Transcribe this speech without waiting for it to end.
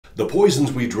The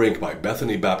Poisons We Drink by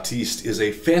Bethany Baptiste is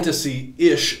a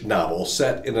fantasy-ish novel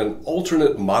set in an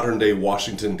alternate modern-day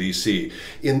Washington, D.C.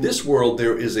 In this world,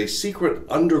 there is a secret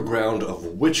underground of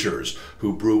witchers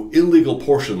who brew illegal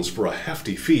portions for a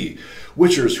hefty fee.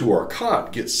 Witchers who are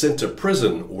caught get sent to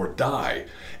prison or die.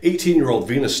 18-year-old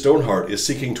Venus Stoneheart is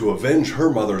seeking to avenge her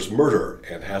mother's murder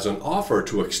and has an offer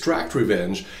to extract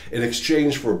revenge in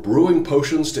exchange for brewing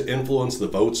potions to influence the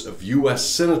votes of U.S.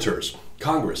 senators.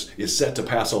 Congress is set to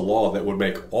pass a law that would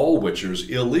make all witchers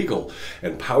illegal,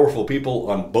 and powerful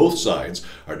people on both sides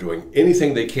are doing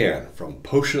anything they can, from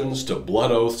potions to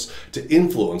blood oaths, to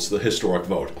influence the historic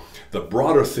vote. The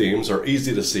broader themes are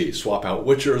easy to see. Swap out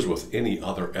witchers with any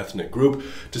other ethnic group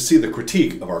to see the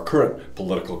critique of our current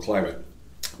political climate.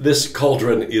 This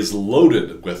cauldron is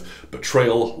loaded with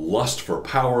betrayal, lust for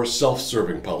power,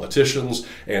 self-serving politicians,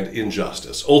 and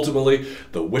injustice. Ultimately,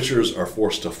 the witchers are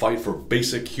forced to fight for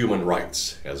basic human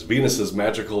rights. As Venus's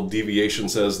magical deviation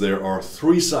says, there are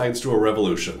three sides to a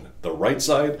revolution: the right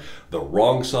side, the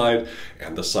wrong side,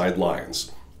 and the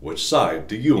sidelines. Which side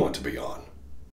do you want to be on?